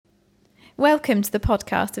Welcome to the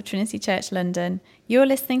podcast of Trinity Church London. You're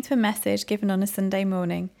listening to a message given on a Sunday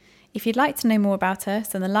morning. If you'd like to know more about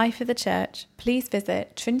us and the life of the church, please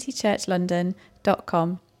visit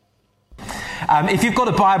trinitychurchlondon.com. If you've got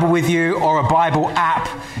a Bible with you or a Bible app,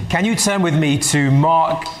 can you turn with me to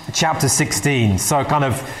Mark chapter 16? So kind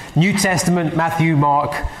of New Testament, Matthew,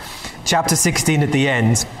 Mark, chapter 16 at the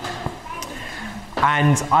end.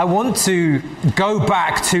 And I want to go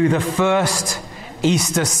back to the first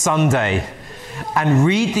Easter Sunday and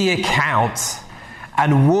read the account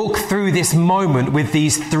and walk through this moment with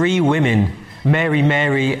these three women,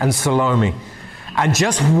 Mary, and Salome, and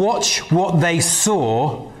just watch what they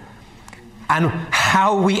saw and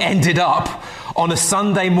how we ended up on a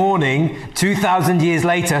Sunday morning 2,000 years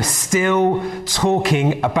later still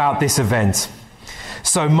talking about this event.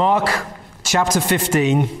 So Mark chapter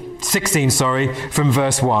 16, from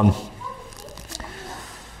verse 1.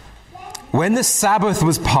 When the Sabbath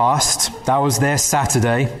was past, that was their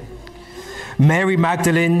Saturday, Mary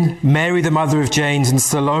Magdalene, Mary the mother of James, and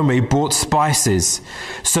Salome bought spices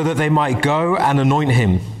so that they might go and anoint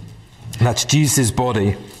him. That's Jesus'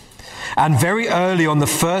 body. And very early on the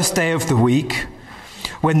first day of the week,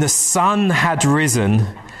 when the sun had risen,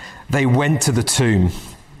 they went to the tomb.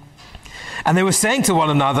 And they were saying to one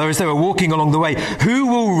another as they were walking along the way, "Who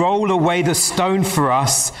will roll away the stone for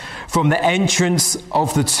us from the entrance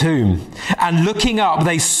of the tomb?" And looking up,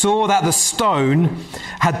 they saw that the stone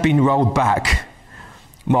had been rolled back.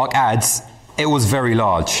 Mark adds, it was very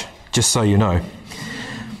large, just so you know.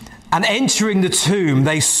 And entering the tomb,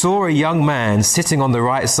 they saw a young man sitting on the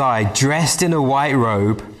right side, dressed in a white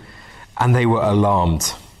robe, and they were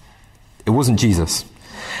alarmed. It wasn't Jesus.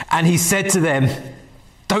 And he said to them,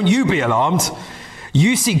 "Don't you be alarmed.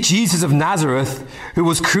 You seek Jesus of Nazareth, who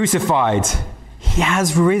was crucified. He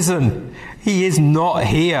has risen. He is not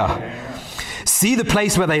here. See the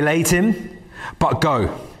place where they laid him? But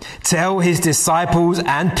go, tell his disciples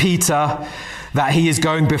and Peter that he is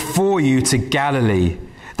going before you to Galilee,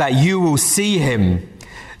 that you will see him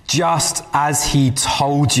just as he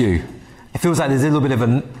told you." It feels like there's a little bit of a,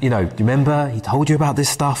 do you remember? He told you about this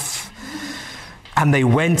stuff. And they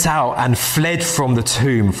went out and fled from the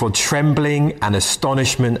tomb, for trembling and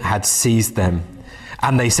astonishment had seized them.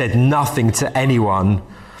 And they said nothing to anyone,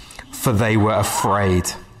 for they were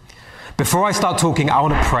afraid. Before I start talking, I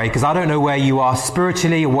want to pray, because I don't know where you are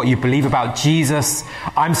spiritually or what you believe about Jesus.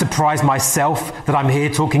 I'm surprised myself that I'm here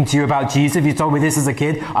talking to you about Jesus. If you told me this as a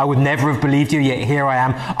kid, I would never have believed you, yet here I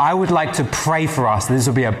am. I would like to pray for us. This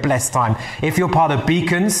will be a blessed time. If you're part of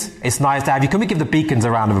Beacons, it's nice to have you. Can we give the Beacons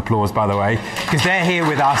a round of applause, by the way? Because they're here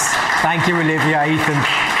with us. Thank you, Olivia, Ethan.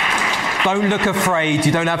 Don't look afraid.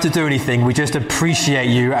 You don't have to do anything. We just appreciate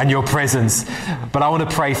you and your presence. But I want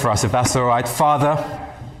to pray for us, if that's all right. Father,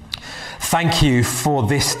 thank you for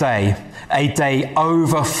this day, a day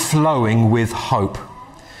overflowing with hope.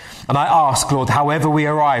 And I ask, Lord, however we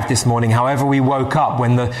arrived this morning, however we woke up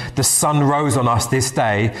when the sun rose on us this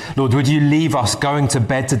day, Lord, would you leave us going to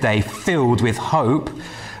bed today filled with hope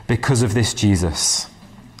because of this Jesus?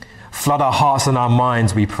 Flood our hearts and our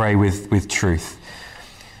minds, we pray, with truth.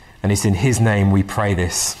 And it's in his name we pray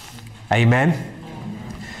this. Amen.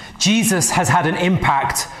 Jesus has had an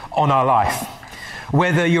impact on our life.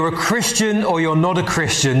 Whether you're a Christian or you're not a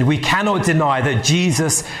Christian, we cannot deny that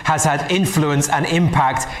Jesus has had influence and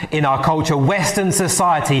impact in our culture. Western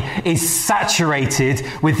society is saturated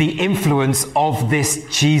with the influence of this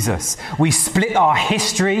Jesus. We split our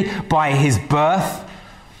history by his birth.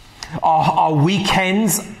 Our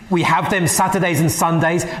weekends, we have them Saturdays and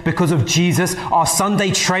Sundays because of Jesus. Our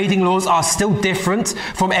Sunday trading laws are still different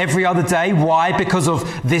from every other day. Why? Because of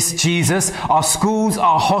this Jesus. Our schools,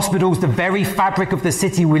 our hospitals, the very fabric of the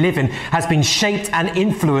city we live in has been shaped and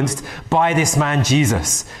influenced by this man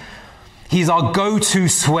Jesus. He's our go-to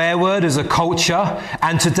swear word as a culture,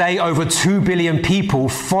 and today over 2 billion people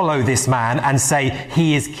follow this man and say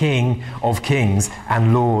he is King of Kings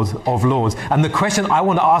and Lord of Lords. And the question I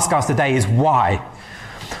want to ask us today is why?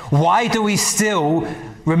 Why do we still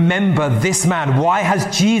remember this man? Why has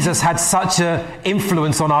Jesus had such an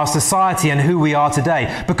influence on our society and who we are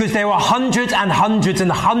today? Because there were hundreds and hundreds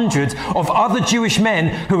and hundreds of other Jewish men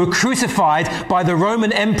who were crucified by the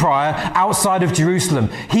Roman Empire outside of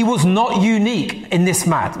Jerusalem. He was not unique in this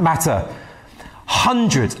matter.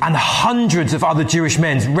 Hundreds and hundreds of other Jewish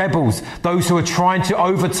men, rebels, those who were trying to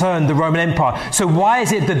overturn the Roman Empire. So why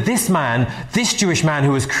is it that this man, this Jewish man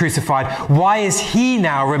who was crucified, why is he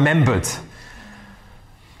now remembered?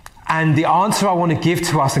 And the answer I want to give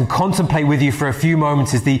to us and contemplate with you for a few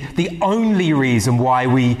moments is the only reason why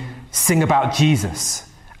we sing about Jesus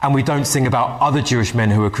and we don't sing about other Jewish men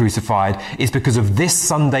who were crucified is because of this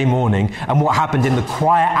Sunday morning and what happened in the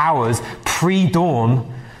quiet hours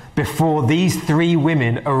pre-dawn before these three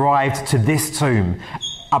women arrived to this tomb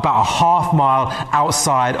about a half mile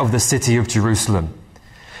outside of the city of Jerusalem.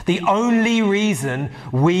 The only reason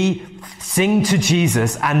we sing to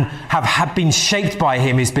Jesus and have been shaped by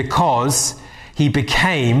him is because he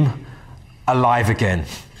became alive again.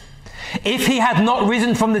 If he had not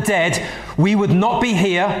risen from the dead, we would not be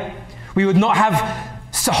here. We would not have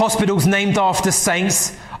hospitals named after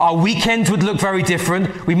saints. Our weekends would look very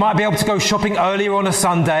different. We might be able to go shopping earlier on a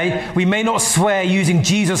Sunday. We may not swear using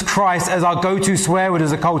Jesus Christ as our go-to swear word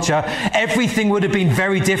as a culture. Everything would have been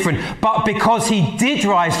very different. But because he did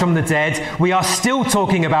rise from the dead, we are still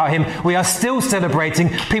talking about him. We are still celebrating.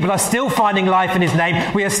 People are still finding life in his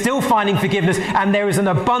name. We are still finding forgiveness. And there is an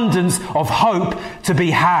abundance of hope to be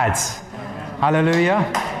had.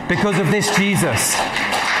 Hallelujah. Because of this Jesus.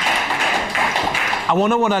 What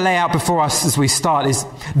I want to lay out before us as we start is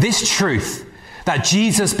this truth that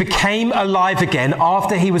Jesus became alive again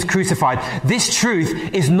after he was crucified. This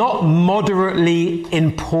truth is not moderately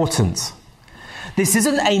important. This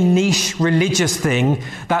isn't a niche religious thing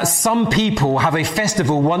that some people have a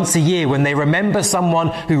festival once a year when they remember someone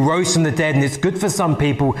who rose from the dead, and it's good for some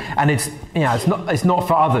people and it's not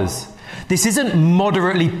for others. This isn't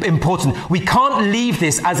moderately important. We can't leave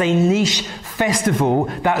this as a niche festival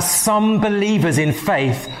that some believers in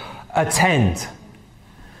faith attend.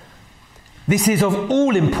 This is of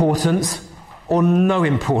all importance or no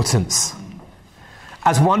importance.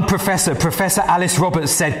 As one professor, Professor Alice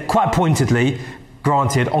Roberts, said quite pointedly,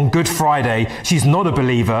 granted, on Good Friday, she's not a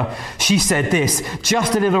believer, she said this: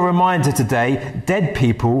 just a little reminder today, dead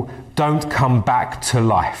people don't come back to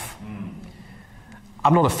life.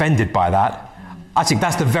 I'm not offended by that. I think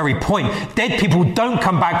that's the very point. Dead people don't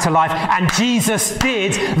come back to life, and Jesus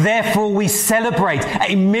did. Therefore, we celebrate.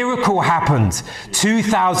 A miracle happened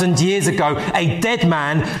 2,000 years ago. A dead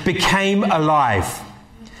man became alive.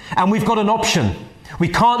 And we've got an option. We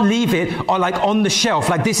can't leave it on the shelf.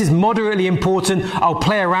 Like, this is moderately important. I'll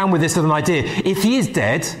play around with this as an idea. If he is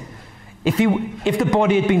dead, if the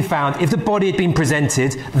body had been found, if the body had been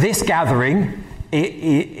presented, this gathering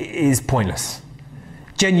is pointless.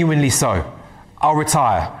 Genuinely so. I'll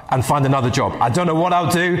retire and find another job. I don't know what I'll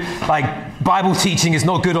do. Bible teaching is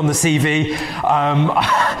not good on the CV.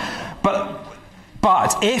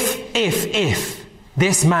 But if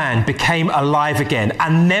this man became alive again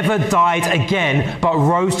and never died again, but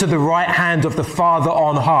rose to the right hand of the Father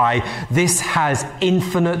on high, this has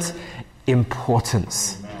infinite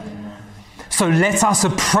importance. So let us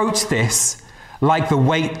approach this like the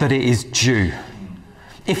weight that it is due.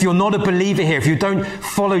 If you're not a believer here, if you don't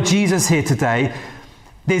follow Jesus here today,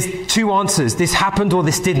 there's two answers. This happened or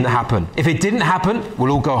this didn't happen. If it didn't happen,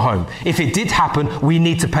 we'll all go home. If it did happen, we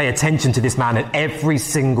need to pay attention to this man and every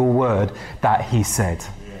single word that he said.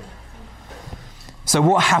 So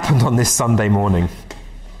what happened on this Sunday morning?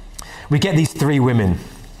 We get these three women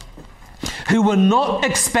who were not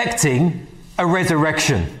expecting a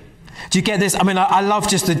resurrection. Do you get this? I mean, I love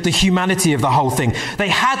just the humanity of the whole thing. They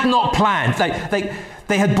had not planned.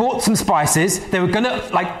 They had bought some spices. They were going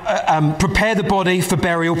to prepare the body for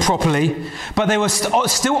burial properly, but they were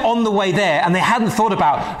still on the way there, and they hadn't thought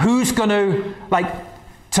about who's going to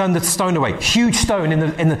turn the stone away. Huge stone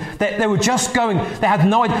they were just going. They had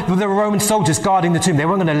no idea. There were Roman soldiers guarding the tomb. They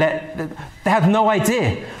weren't going to They had no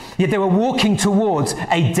idea. Yet they were walking towards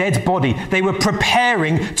a dead body. They were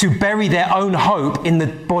preparing to bury their own hope in the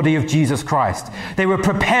body of Jesus Christ. They were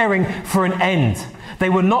preparing for an end. They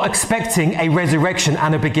were not expecting a resurrection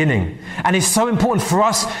and a beginning. And it's so important for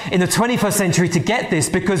us in the 21st century to get this,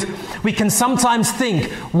 because we can sometimes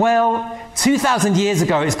think, well, 2,000 years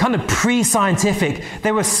ago, it's kind of pre-scientific.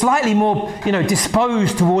 They were slightly more,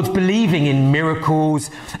 disposed towards believing in miracles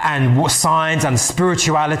and signs and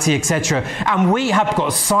spirituality, etc. And we have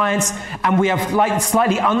got science, and we have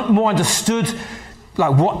slightly more understood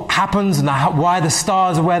what happens and why the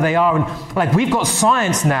stars are where they are, and we've got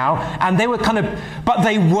science now, and they were but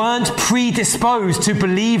they weren't predisposed to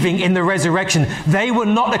believing in the resurrection. They were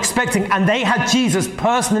not expecting, and they had Jesus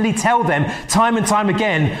personally tell them time and time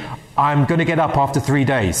again, I'm going to get up after 3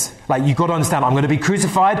 days. You've got to understand, I'm going to be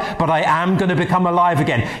crucified, but I am going to become alive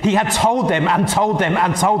again. He had told them and told them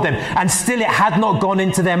and told them, and still it had not gone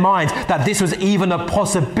into their minds that this was even a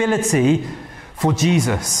possibility for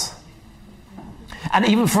Jesus. And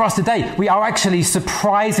even for us today, we are actually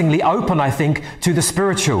surprisingly open, I think, to the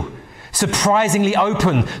spiritual. surprisingly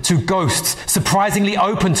open to ghosts, surprisingly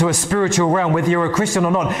open to a spiritual realm, whether you're a Christian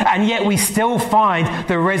or not. And yet we still find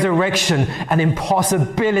the resurrection an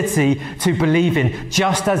impossibility to believe in,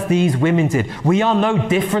 just as these women did. We are no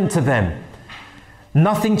different to them.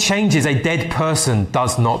 Nothing changes. A dead person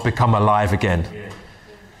does not become alive again.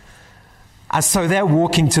 And so they're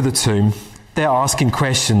walking to the tomb. They're asking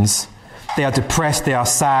questions. They are depressed. They are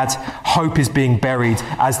sad. Hope is being buried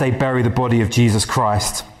as they bury the body of Jesus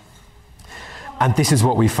Christ. And this is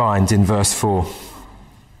what we find in verse 4.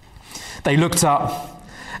 They looked up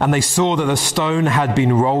and they saw that the stone had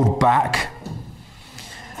been rolled back.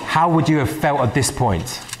 How would you have felt at this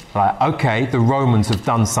point? Like, okay, the Romans have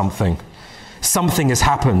done something. Something has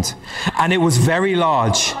happened. And it was very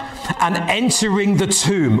large. And entering the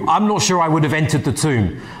tomb, I'm not sure I would have entered the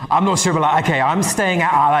tomb. I'm not sure, but like, okay, I'm staying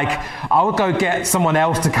at, I'll go get someone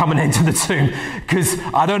else to come and enter the tomb, because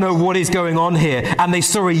I don't know what is going on here. And they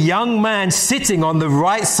saw a young man sitting on the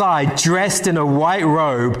right side, dressed in a white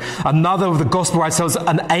robe. Another of the gospel writers tells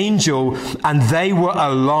an angel, and they were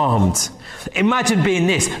alarmed. Imagine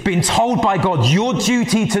being told by God, your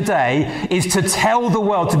duty today is to tell the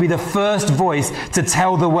world, to be the first voice to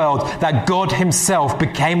tell the world that God himself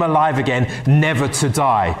became alive again, never to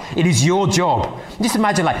die. It is your job. Just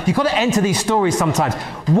imagine, you've got to enter these stories sometimes.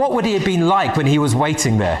 What would he have been like when he was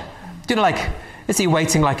waiting there? Is he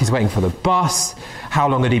waiting like he's waiting for the bus? How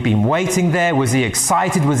long had he been waiting there? Was he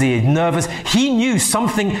excited? Was he nervous? He knew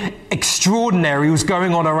something extraordinary was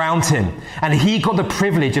going on around him. And he got the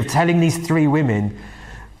privilege of telling these three women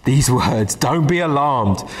these words. Don't be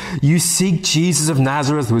alarmed. You seek Jesus of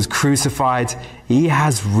Nazareth who was crucified. He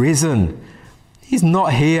has risen. He's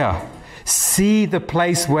not here. See the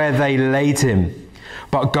place where they laid him.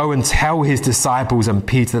 But go and tell his disciples and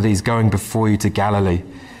Peter that he's going before you to Galilee.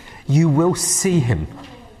 You will see him.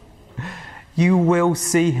 You will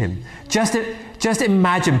see him. Just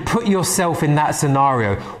imagine, put yourself in that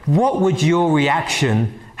scenario. What would your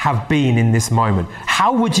reaction have been in this moment?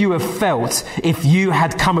 How would you have felt if you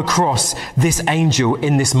had come across this angel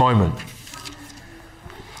in this moment?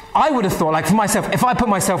 I would have thought, for myself, if I put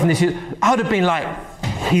myself in this, I would have been like,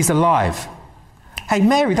 he's alive. Hey,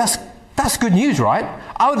 Mary, that's good news, right?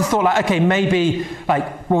 I would have thought okay, maybe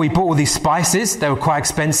we bought all these spices. They were quite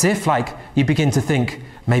expensive. You begin to think,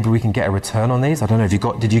 maybe we can get a return on these. I don't know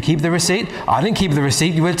did you keep the receipt? I didn't keep the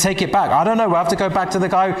receipt. You would take it back. I don't know. We'll have to go back to the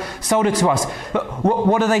guy who sold it to us. But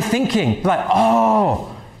what are they thinking?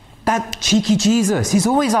 That cheeky Jesus, he's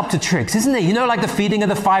always up to tricks, isn't he? The feeding of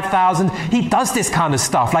the 5,000, he does this kind of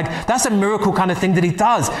stuff. That's a miracle kind of thing that he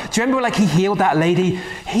does. Do you remember he healed that lady?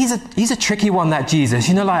 He's a tricky one, that Jesus.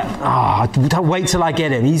 Don't wait till I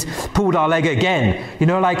get him. He's pulled our leg again.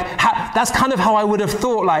 That's kind of how I would have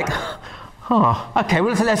thought, okay,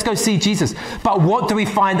 well, let's go see Jesus. But what do we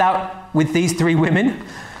find out with these three women?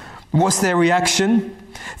 What's their reaction?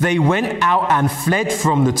 They went out and fled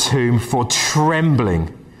from the tomb, for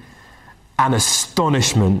trembling and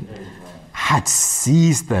astonishment had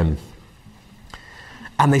seized them.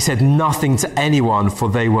 And they said nothing to anyone, for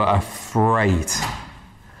they were afraid.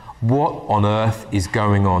 What on earth is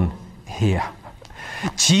going on here?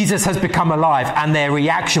 Jesus has become alive, and their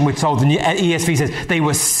reaction, we're told, the ESV says, they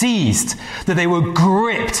were seized, that they were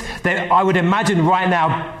gripped. I would imagine right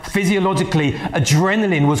now, physiologically,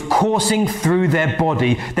 adrenaline was coursing through their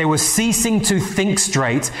body. They were ceasing to think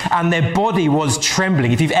straight, and their body was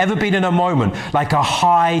trembling. If you've ever been in a moment, like a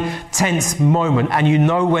high, tense moment, and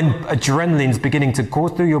when adrenaline's beginning to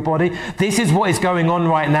course through your body, this is what is going on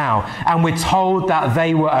right now. And we're told that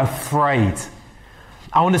they were afraid.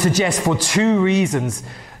 I want to suggest for two reasons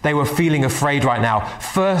they were feeling afraid right now.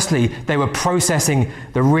 Firstly, they were processing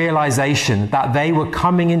the realization that they were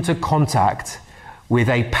coming into contact with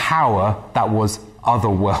a power that was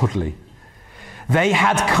otherworldly. They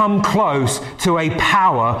had come close to a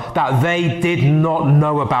power that they did not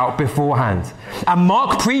know about beforehand. And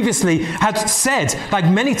Mark previously had said,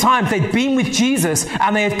 many times, they'd been with Jesus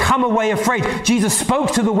and they had come away afraid. Jesus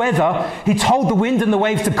spoke to the weather. He told the wind and the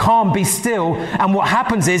waves to calm, be still. And what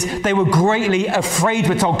happens is they were greatly afraid,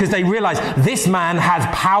 we're told, because they realized this man has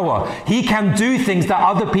power. He can do things that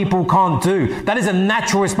other people can't do. That is a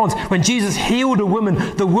natural response. When Jesus healed a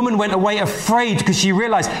woman, the woman went away afraid because she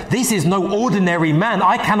realized this is no ordinary man.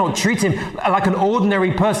 I cannot treat him like an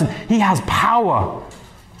ordinary person. He has power.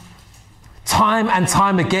 Time and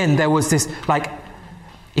time again, there was this,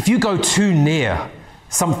 if you go too near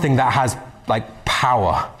something that has,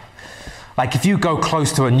 power, Like if you go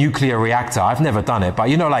close to a nuclear reactor, I've never done it, but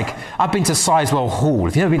you know, like I've been to Sizewell Hall.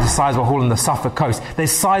 If you've never been to Sizewell Hall on the Suffolk coast, there's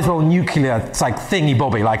Sizewell nuclear, it's like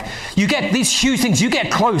thingy-bobby. Like you get these huge things, you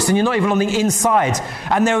get close and you're not even on the inside.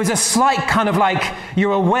 And there is a slight kind of like,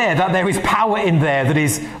 you're aware that there is power in there that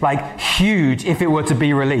is like huge if it were to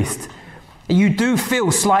be released. You do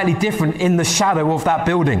feel slightly different in the shadow of that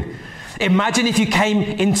building. Imagine if you came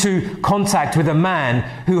into contact with a man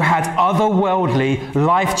who had otherworldly,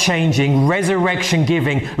 life-changing,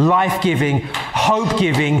 resurrection-giving, life-giving,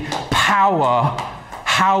 hope-giving power.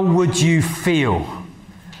 How would you feel?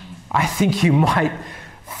 I think you might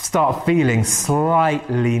start feeling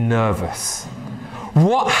slightly nervous.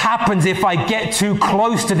 What happens if I get too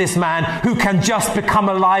close to this man who can just become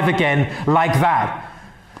alive again like that?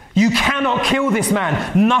 You cannot kill this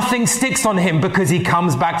man. Nothing sticks on him because he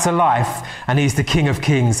comes back to life and he's the King of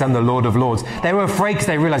Kings and the Lord of Lords. They were afraid because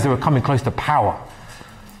they realized they were coming close to power.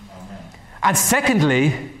 And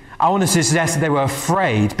secondly, I want to suggest that they were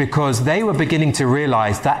afraid because they were beginning to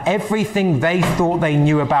realize that everything they thought they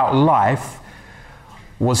knew about life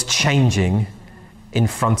was changing in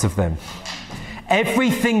front of them.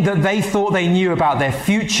 Everything that they thought they knew about their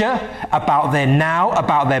future, about their now,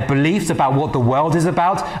 about their beliefs, about what the world is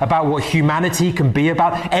about what humanity can be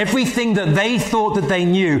about, everything that they thought that they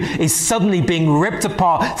knew is suddenly being ripped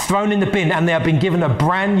apart, thrown in the bin, and they have been given a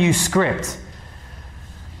brand new script.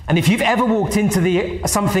 And if you've ever walked into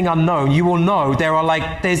something unknown, you will know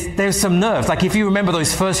there's some nerves. Like if you remember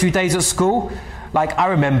those first few days at school, like I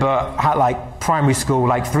remember like primary school,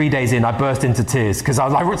 like 3 days in, I burst into tears because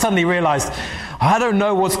I suddenly realized I don't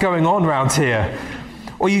know what's going on around here.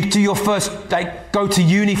 Or you do your first, go to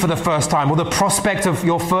uni for the first time, or the prospect of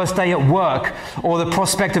your first day at work, or the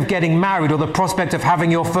prospect of getting married, or the prospect of having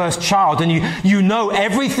your first child, and you know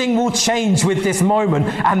everything will change with this moment,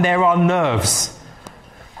 and there are nerves.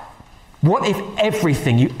 What if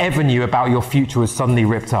everything you ever knew about your future was suddenly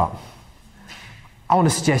ripped up? I want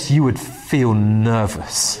to suggest you would feel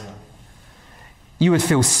nervous. You would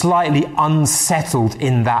feel slightly unsettled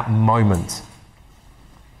in that moment.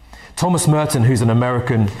 Thomas Merton, who's an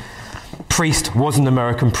American priest, was an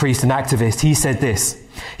American priest and activist, he said this.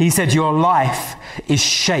 He said, your life is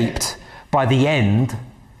shaped by the end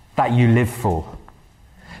that you live for.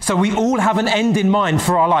 So we all have an end in mind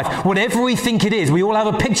for our life. Whatever we think it is, we all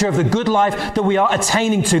have a picture of the good life that we are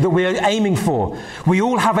attaining to, that we are aiming for. We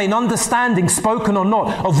all have an understanding, spoken or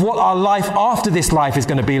not, of what our life after this life is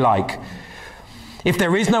going to be like. If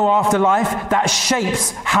there is no afterlife, that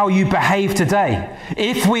shapes how you behave today.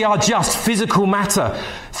 If we are just physical matter,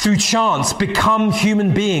 through chance, become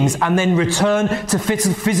human beings and then return to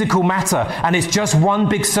physical matter, and it's just one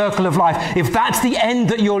big circle of life, if that's the end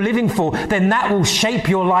that you're living for, then that will shape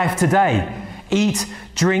your life today. Eat,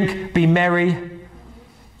 drink, be merry,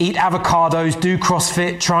 eat avocados, do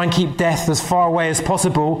CrossFit, try and keep death as far away as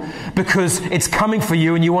possible because it's coming for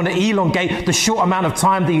you and you want to elongate the short amount of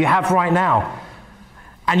time that you have right now.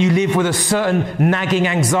 And you live with a certain nagging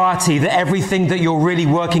anxiety that everything that you're really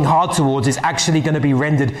working hard towards is actually going to be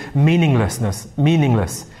rendered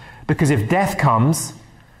meaningless. Because if death comes,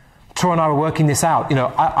 Tor and I were working this out.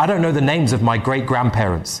 I don't know the names of my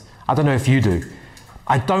great-grandparents. I don't know if you do.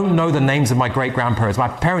 I don't know the names of my great-grandparents. My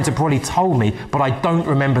parents have probably told me, but I don't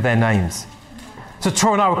remember their names. So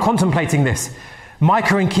Tor and I were contemplating this.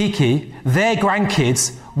 Micah and Kiki, their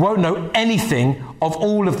grandkids, won't know anything of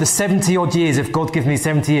all of the 70 odd years, if God gives me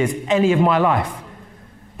 70 years, any of my life.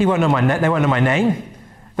 They won't know my name. They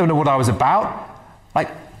don't know what I was about.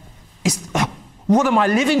 What am I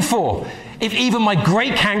living for? If even my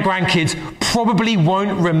great-grandkids probably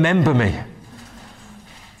won't remember me.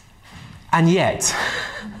 And yet,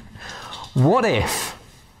 what if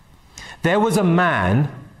there was a man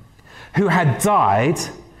who had died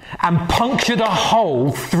and punctured a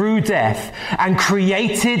hole through death and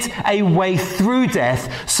created a way through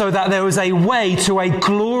death so that there was a way to a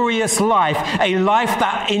glorious life, a life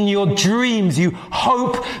that in your dreams you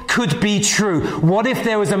hope could be true? What if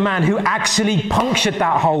there was a man who actually punctured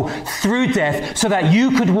that hole through death so that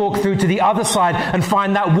you could walk through to the other side and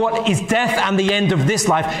find that what is death and the end of this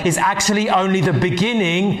life is actually only the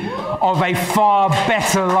beginning of a far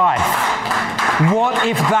better life? What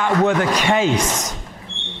if that were the case?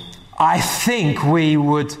 I think we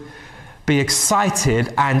would be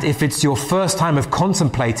excited, and if it's your first time of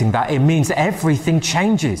contemplating that, it means everything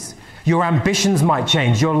changes. Your ambitions might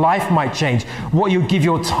change, your life might change, what you give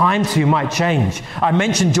your time to might change. I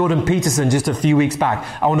mentioned Jordan Peterson just a few weeks back.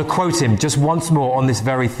 I want to quote him just once more on this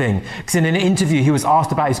very thing. Because in an interview, he was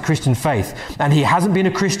asked about his Christian faith, and he hasn't been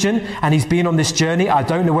a Christian, and he's been on this journey. I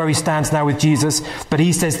don't know where he stands now with Jesus, but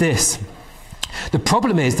he says this. The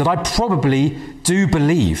problem is that I probably do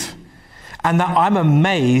believe, and that I'm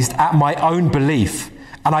amazed at my own belief,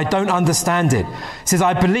 and I don't understand it. It says,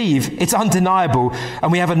 I believe, it's undeniable,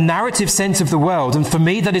 and we have a narrative sense of the world, and for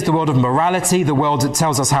me that is the world of morality, the world that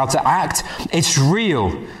tells us how to act. It's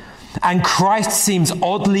real, and Christ seems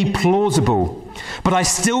oddly plausible, but I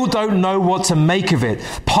still don't know what to make of it,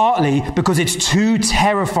 partly because it's too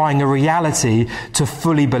terrifying a reality to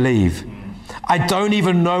fully believe. I don't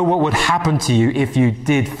even know what would happen to you if you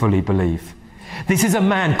did fully believe. This is a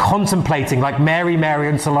man contemplating, like Mary,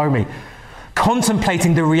 and Salome,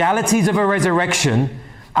 contemplating the realities of a resurrection,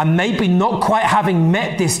 and maybe not quite having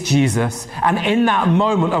met this Jesus, and in that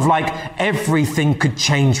moment of like, everything could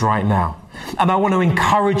change right now. And I want to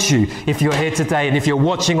encourage you, if you're here today and if you're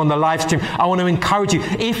watching on the live stream, I want to encourage you,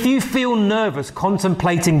 if you feel nervous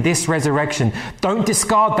contemplating this resurrection, don't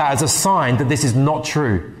discard that as a sign that this is not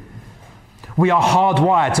true. We are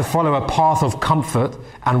hardwired to follow a path of comfort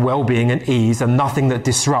and well-being and ease, and nothing that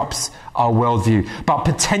disrupts our worldview. But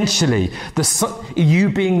potentially, you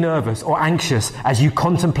being nervous or anxious as you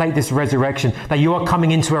contemplate this resurrection, that you are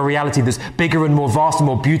coming into a reality that's bigger and more vast and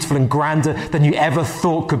more beautiful and grander than you ever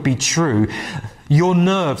thought could be true, your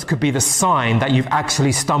nerves could be the sign that you've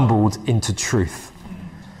actually stumbled into truth.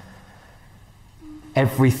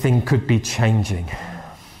 Everything could be changing.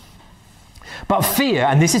 But fear,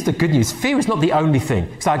 and this is the good news, fear is not the only thing.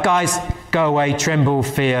 It's like, guys, go away, tremble,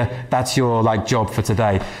 fear, that's your job for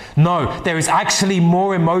today. No, there is actually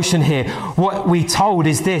more emotion here. What we told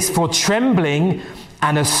is this: for trembling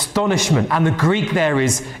and astonishment, and the Greek there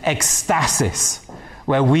is ecstasis,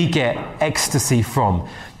 where we get ecstasy from.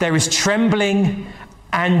 There is trembling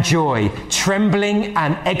and joy, trembling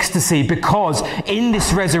and ecstasy, because in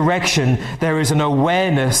this resurrection there is an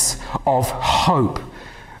awareness of hope.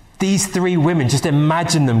 These three women, just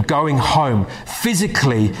imagine them going home,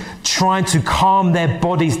 physically trying to calm their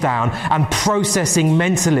bodies down and processing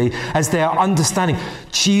mentally as they are understanding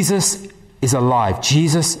Jesus is alive.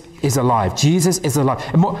 Jesus is alive. Jesus is alive.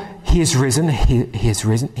 And what? He is risen. He is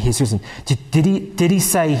risen. He is risen. Did he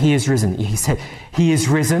say he is risen? He said he is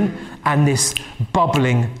risen, and this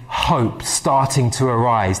bubbling hope starting to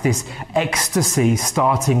arise, this ecstasy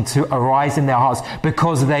starting to arise in their hearts,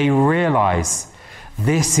 because they realize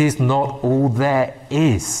this is not all there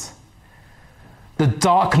is. The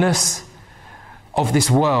darkness of this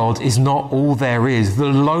world is not all there is. The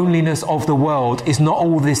loneliness of the world is not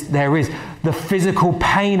all there is. The physical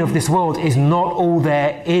pain of this world is not all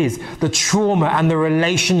there is. The trauma and the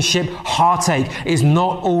relationship heartache is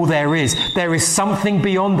not all there is. There is something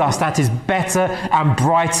beyond us that is better and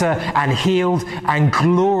brighter and healed and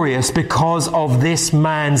glorious because of this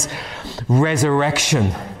man's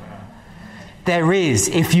resurrection. There is,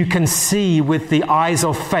 if you can see with the eyes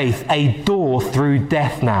of faith, a door through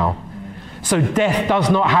death now. So death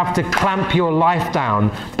does not have to clamp your life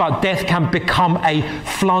down, but death can become a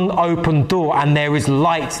flung open door, and there is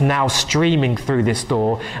light now streaming through this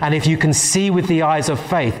door. And if you can see with the eyes of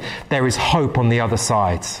faith, there is hope on the other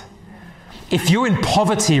side. If you're in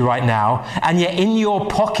poverty right now, and yet in your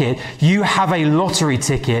pocket you have a lottery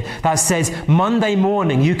ticket that says Monday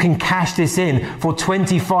morning you can cash this in for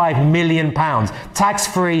 £25 million,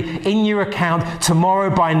 tax-free in your account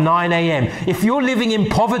tomorrow by 9 a.m. If you're living in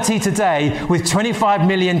poverty today with 25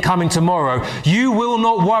 million coming tomorrow, you will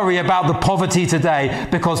not worry about the poverty today,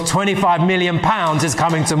 because 25 million pounds is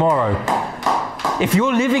coming tomorrow. If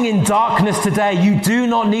you're living in darkness today, you do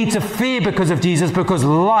not need to fear because of Jesus, because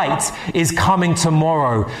light is coming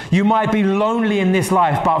tomorrow. You might be lonely in this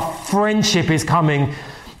life, but friendship is coming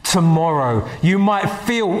tomorrow. You might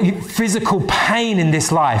feel physical pain in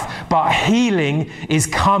this life, but healing is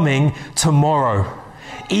coming tomorrow.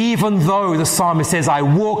 Even though the psalmist says, I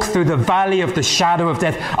walk through the valley of the shadow of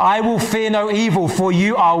death, I will fear no evil, for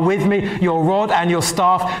you are with me. Your rod and your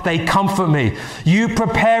staff, they comfort me. You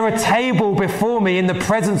prepare a table before me in the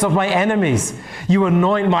presence of my enemies. You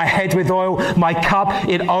anoint my head with oil, my cup,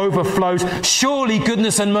 it overflows. Surely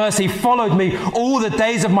goodness and mercy followed me all the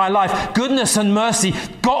days of my life. Goodness and mercy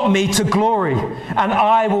got me to glory, and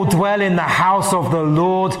I will dwell in the house of the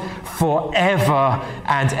Lord forever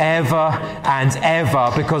and ever and ever,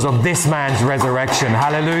 because of this man's resurrection.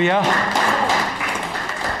 Hallelujah.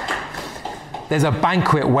 There's a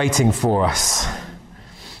banquet waiting for us.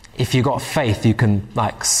 If you got faith, you can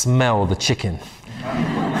smell the chicken.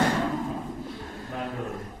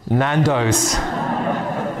 Nando's.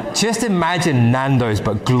 Just imagine Nando's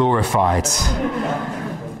but glorified.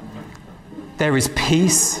 There is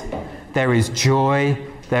peace, there is joy,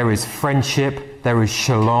 there is friendship, there is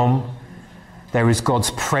shalom, there is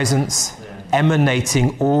God's presence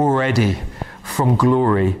emanating already from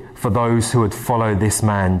glory for those who would follow this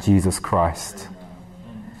man, Jesus Christ.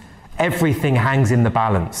 Everything hangs in the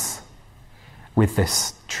balance with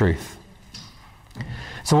this truth.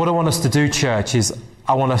 So what I want us to do, church, is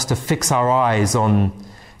I want us to fix our eyes on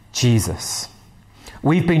Jesus.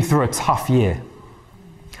 We've been through a tough year.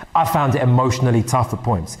 I found it emotionally tough at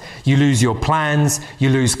points. You lose your plans, you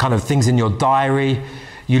lose kind of things in your diary,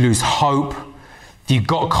 you lose hope. You've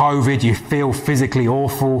got COVID, you feel physically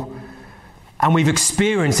awful. And we've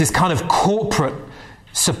experienced this kind of corporate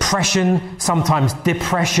suppression, sometimes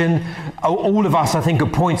depression. All of us, I think,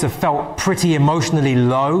 at points have felt pretty emotionally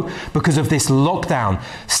low because of this lockdown.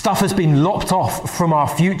 Stuff has been lopped off from our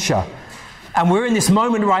future. And we're in this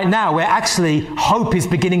moment right now where actually hope is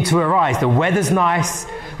beginning to arise. The weather's nice.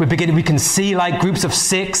 We can see like groups of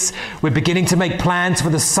 6. We're beginning to make plans for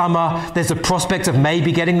the summer. There's a prospect of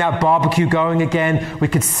maybe getting that barbecue going again. We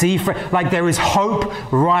could see, like there is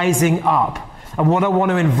hope rising up. And what I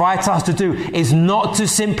want to invite us to do is not to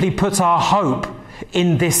simply put our hope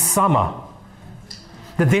in this summer.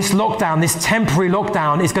 That this lockdown, this temporary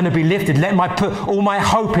lockdown is going to be lifted. Let me put all my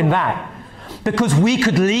hope in that. Because we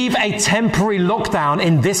could leave a temporary lockdown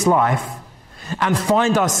in this life and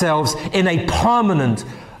find ourselves in a permanent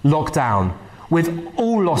lockdown with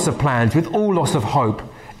all loss of plans, with all loss of hope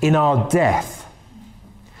in our death.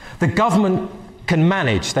 The government can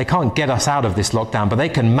manage, they can't get us out of this lockdown, but they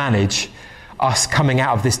can manage us coming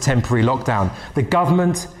out of this temporary lockdown. The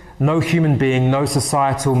government, no human being, no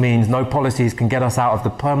societal means, no policies can get us out of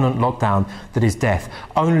the permanent lockdown that is death.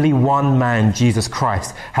 Only one man, Jesus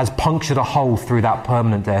Christ, has punctured a hole through that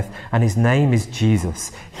permanent death, and his name is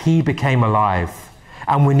Jesus. He became alive,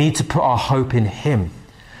 and we need to put our hope in him.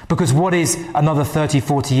 Because what is another 30,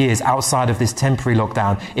 40 years outside of this temporary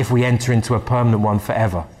lockdown if we enter into a permanent one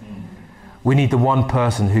forever? We need the one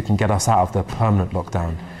person who can get us out of the permanent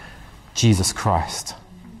lockdown, Jesus Christ.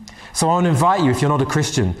 So I want to invite you, if you're not a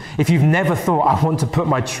Christian, if you've never thought, I want to put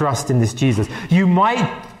my trust in this Jesus, you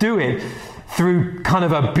might do it through kind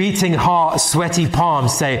of a beating heart, sweaty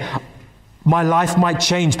palms, say, my life might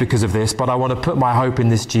change because of this, but I want to put my hope in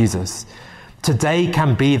this Jesus. Today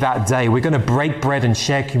can be that day. We're going to break bread and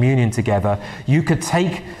share communion together. You could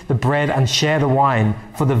take the bread and share the wine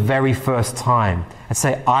for the very first time and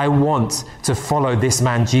say, I want to follow this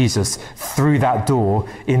man Jesus through that door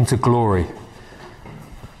into glory.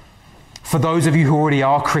 For those of you who already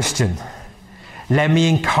are Christian, let me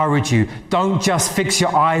encourage you, don't just fix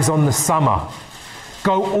your eyes on the summer.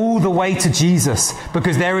 Go all the way to Jesus,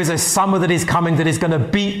 because there is a summer that is coming that is going to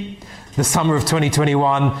beat the summer of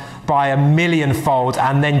 2021 by 1,000,000-fold,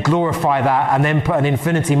 and then glorify that, and then put an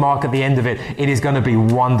infinity mark at the end of it. It is going to be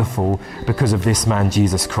wonderful because of this man,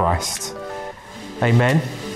 Jesus Christ. Amen.